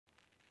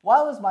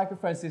Wireless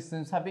microphone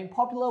systems have been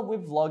popular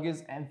with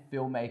vloggers and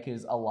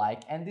filmmakers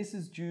alike, and this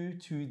is due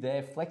to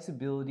their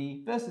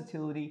flexibility,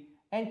 versatility,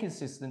 and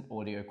consistent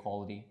audio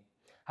quality.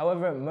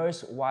 However,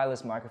 most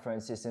wireless microphone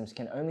systems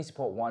can only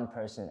support one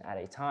person at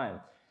a time.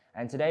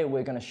 And today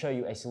we're going to show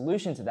you a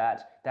solution to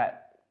that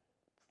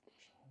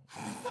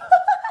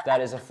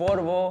is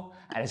affordable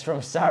and it's from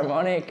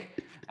Saramonic,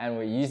 and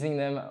we're using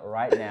them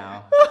right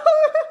now.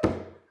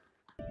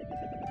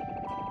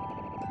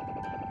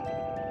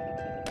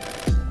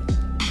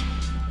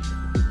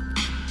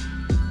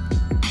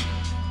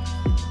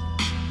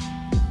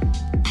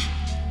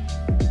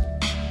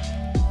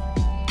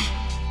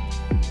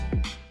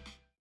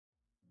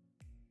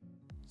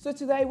 So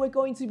today we're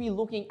going to be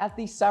looking at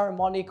the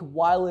Saramonic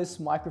wireless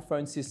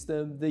microphone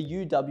system, the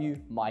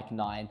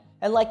UWMIC9.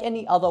 And like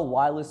any other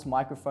wireless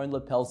microphone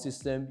lapel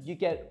system, you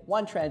get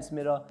one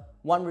transmitter,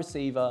 one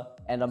receiver,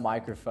 and a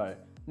microphone.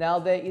 Now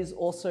there is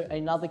also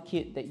another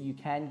kit that you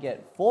can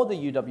get for the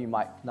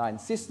UWMIC9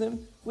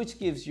 system, which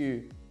gives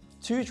you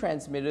two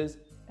transmitters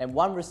and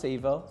one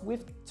receiver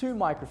with two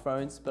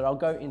microphones, but I'll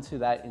go into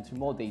that into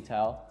more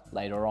detail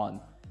later on.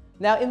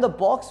 Now in the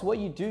box, what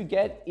you do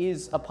get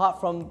is, apart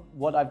from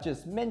what I've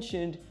just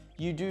mentioned,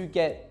 you do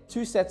get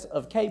two sets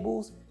of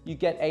cables. You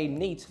get a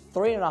neat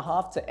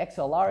 3.5 to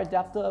XLR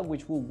adapter,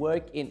 which will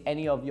work in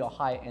any of your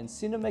high-end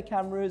cinema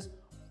cameras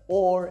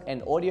or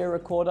an audio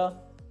recorder.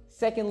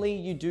 Secondly,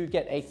 you do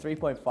get a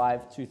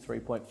 3.5 to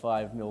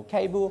 3.5mm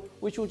cable,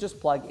 which will just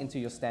plug into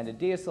your standard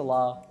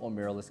DSLR or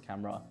mirrorless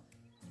camera.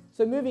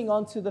 So moving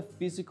on to the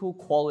physical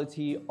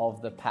quality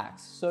of the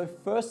packs. So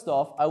first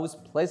off, I was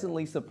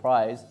pleasantly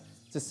surprised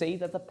to see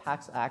that the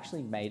packs are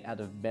actually made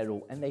out of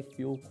metal and they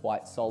feel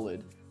quite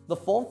solid. The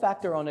form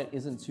factor on it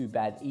isn't too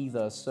bad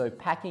either, so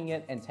packing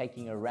it and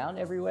taking it around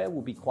everywhere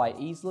will be quite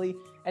easily,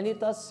 and it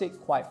does sit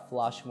quite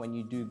flush when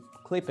you do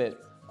clip it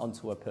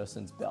onto a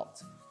person's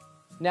belt.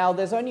 Now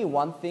there's only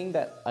one thing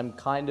that I'm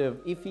kind of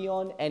iffy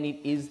on, and it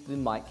is the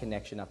mic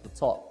connection at the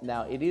top.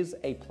 Now it is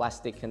a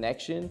plastic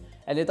connection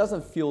and it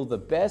doesn't feel the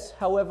best,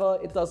 however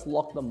it does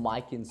lock the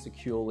mic in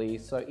securely,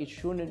 so it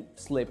shouldn't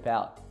slip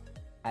out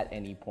at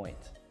any point.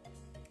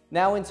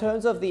 Now in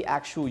terms of the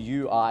actual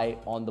UI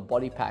on the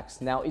body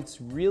packs, now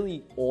it's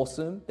really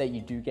awesome that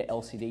you do get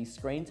LCD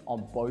screens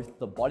on both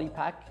the body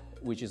pack,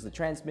 which is the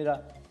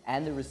transmitter,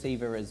 and the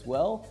receiver as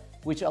well,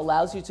 which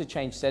allows you to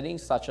change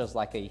settings such as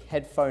like a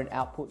headphone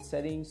output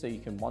setting so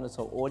you can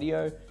monitor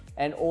audio,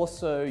 and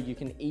also you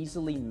can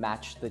easily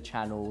match the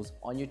channels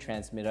on your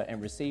transmitter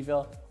and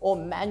receiver or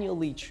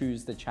manually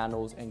choose the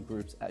channels and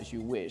groups as you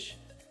wish.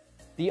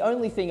 The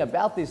only thing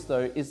about this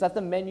though is that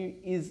the menu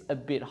is a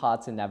bit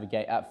hard to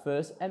navigate at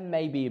first and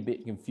maybe a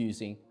bit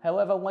confusing.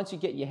 However, once you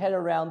get your head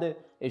around it,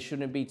 it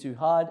shouldn't be too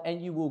hard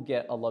and you will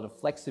get a lot of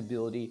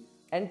flexibility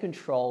and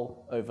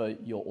control over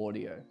your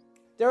audio.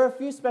 There are a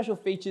few special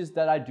features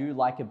that I do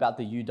like about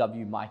the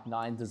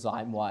UWMIC9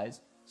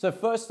 design-wise. So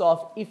first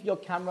off, if your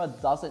camera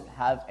doesn't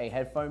have a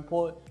headphone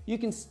port, you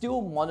can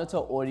still monitor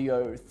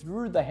audio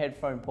through the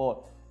headphone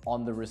port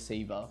on the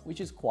receiver,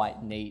 which is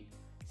quite neat.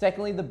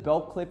 Secondly, the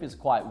belt clip is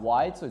quite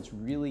wide, so it's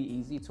really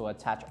easy to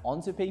attach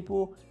onto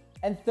people.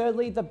 And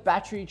thirdly, the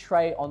battery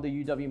tray on the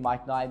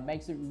UWMIC9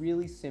 makes it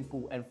really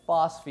simple and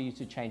fast for you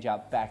to change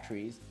out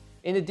batteries.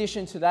 In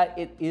addition to that,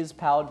 it is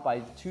powered by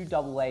 2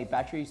 AA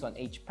batteries on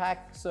each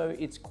pack, so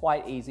it's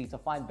quite easy to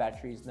find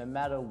batteries no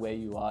matter where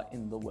you are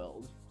in the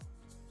world.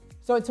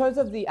 So in terms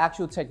of the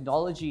actual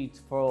technology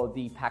for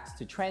the packs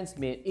to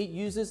transmit, it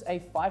uses a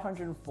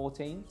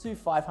 514 to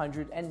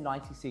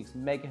 596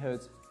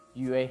 MHz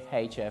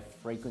UHF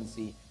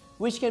frequency,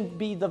 which can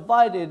be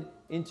divided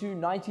into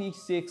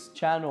 96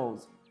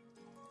 channels,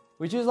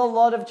 which is a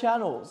lot of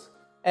channels.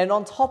 And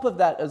on top of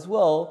that as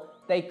well,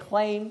 they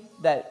claim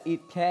that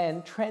it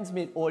can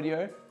transmit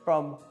audio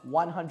from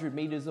 100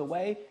 meters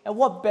away. And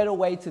what better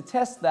way to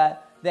test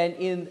that than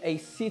in a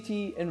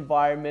city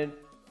environment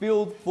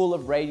filled full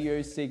of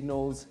radio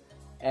signals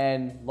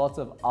and lots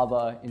of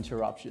other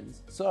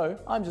interruptions. So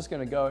I'm just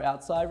gonna go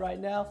outside right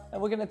now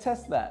and we're gonna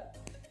test that.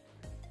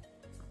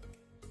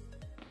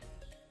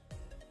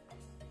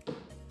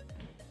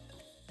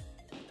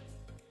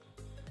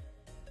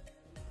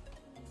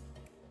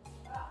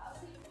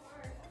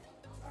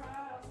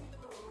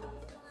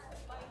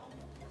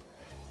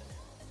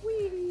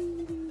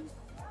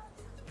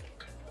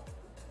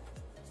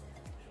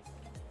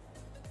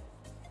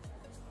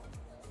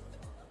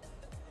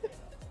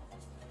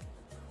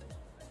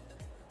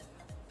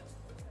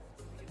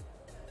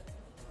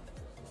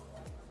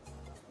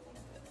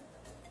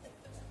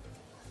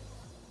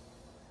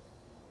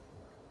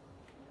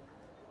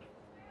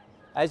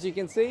 As you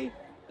can see,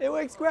 it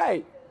works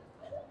great.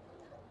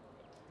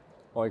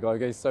 Oh my God, I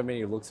get so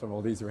many looks from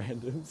all these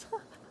randoms.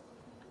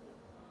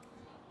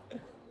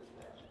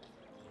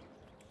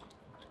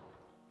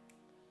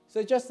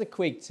 So just a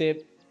quick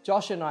tip,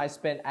 Josh and I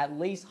spent at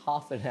least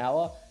half an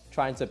hour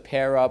trying to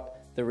pair up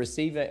the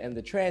receiver and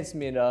the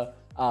transmitter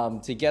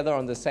together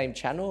on the same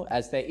channel,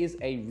 as there is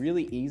a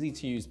really easy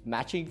to use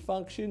matching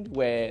function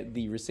where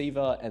the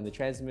receiver and the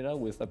transmitter,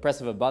 with a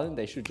press of a button,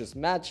 they should just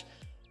match.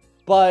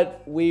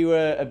 But we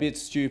were a bit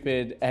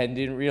stupid and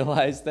didn't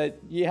realize that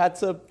you had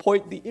to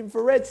point the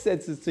infrared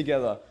sensors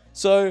together.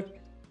 So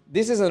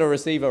this isn't a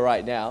receiver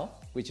right now,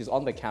 which is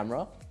on the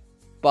camera.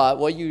 But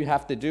what you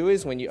have to do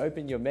is when you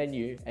open your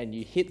menu and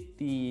you hit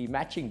the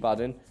matching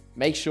button,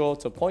 make sure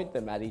to point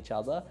them at each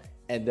other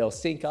and they'll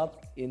sync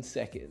up in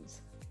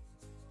seconds.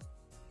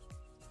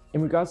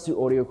 In regards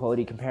to audio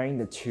quality, comparing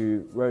the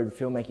two RODE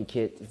Filmmaker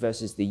kit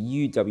versus the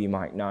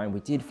UWMIC9,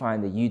 we did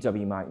find the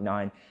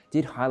UWMIC9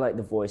 did highlight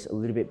the voice a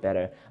little bit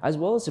better, as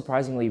well as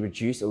surprisingly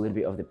reduce a little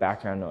bit of the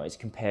background noise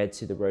compared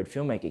to the RODE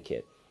Filmmaker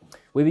kit.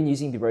 We've been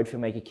using the RODE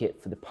Filmmaker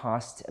kit for the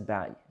past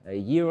about a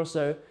year or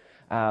so,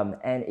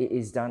 and it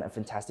has done a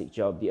fantastic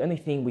job. The only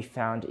thing we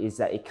found is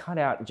that it cut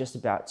out just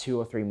about 2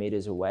 or 3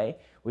 meters away,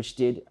 which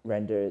did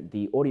render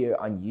the audio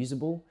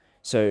unusable.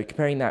 So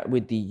comparing that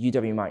with the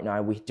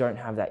UWMIC9, we don't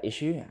have that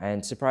issue,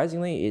 and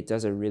surprisingly, it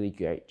does a really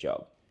great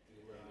job.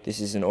 This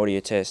is an audio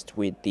test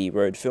with the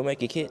RODE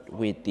Filmmaker kit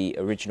with the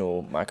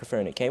original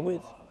microphone it came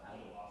with.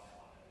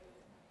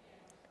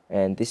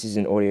 And this is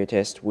an audio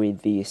test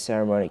with the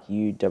Saramonic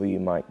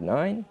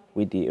UWMIC9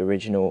 with the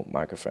original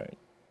microphone.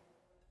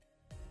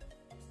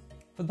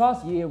 For the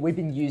past year, we've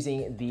been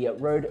using the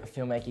RODE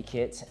Filmmaker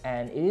kit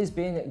and it has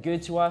been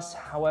good to us.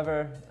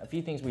 However, a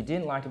few things we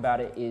didn't like about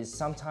it is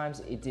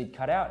sometimes it did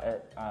cut out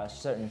at a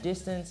certain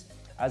distance,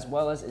 as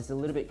well as it's a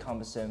little bit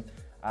cumbersome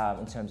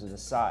in terms of the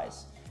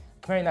size.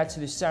 Comparing that to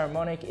the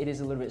Saramonic, it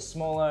is a little bit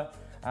smaller.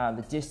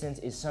 The distance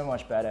is so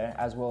much better,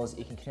 as well as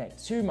it can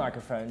connect 2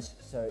 microphones.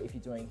 So if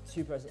you're doing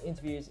 2-person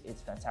interviews, it's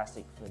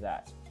fantastic for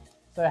that.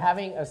 So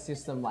having a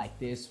system like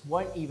this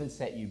won't even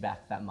set you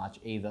back that much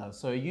either.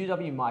 So a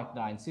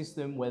UWMIC9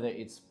 system, whether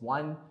it's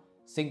 1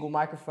 single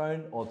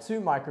microphone or 2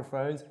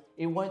 microphones,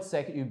 it won't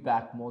set you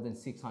back more than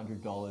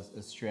 $600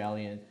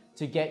 Australian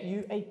to get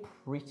you a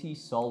pretty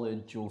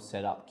solid dual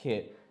setup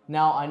kit.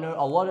 Now, I know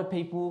a lot of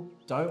people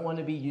don't want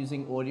to be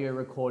using audio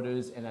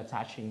recorders and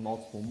attaching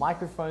multiple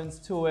microphones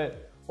to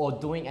it or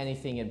doing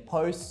anything in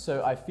post,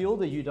 so I feel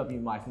the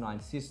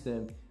UWMIC9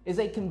 system is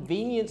a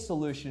convenient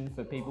solution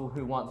for people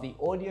who want the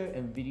audio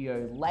and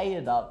video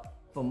layered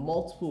up for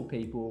multiple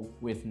people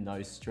with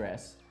no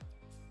stress.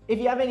 If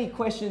you have any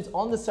questions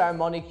on the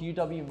Saramonic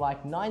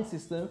UWMIC9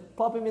 system,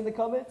 pop them in the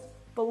comments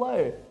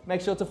below. Make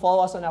sure to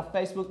follow us on our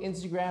Facebook,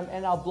 Instagram,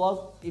 and our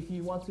blog if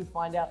you want to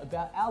find out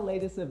about our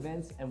latest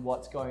events and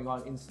what's going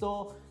on in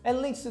store,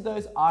 and links to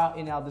those are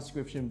in our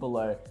description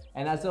below.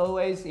 And as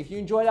always, if you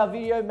enjoyed our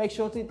video, make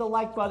sure to hit the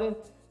like button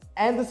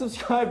and the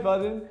subscribe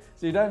button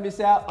so you don't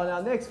miss out on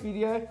our next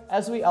video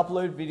as we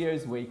upload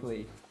videos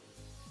weekly.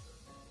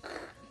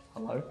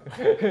 Hello?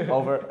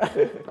 Over.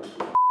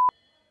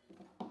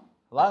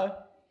 Hello?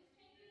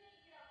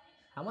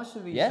 How much do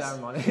these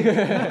Saramonic?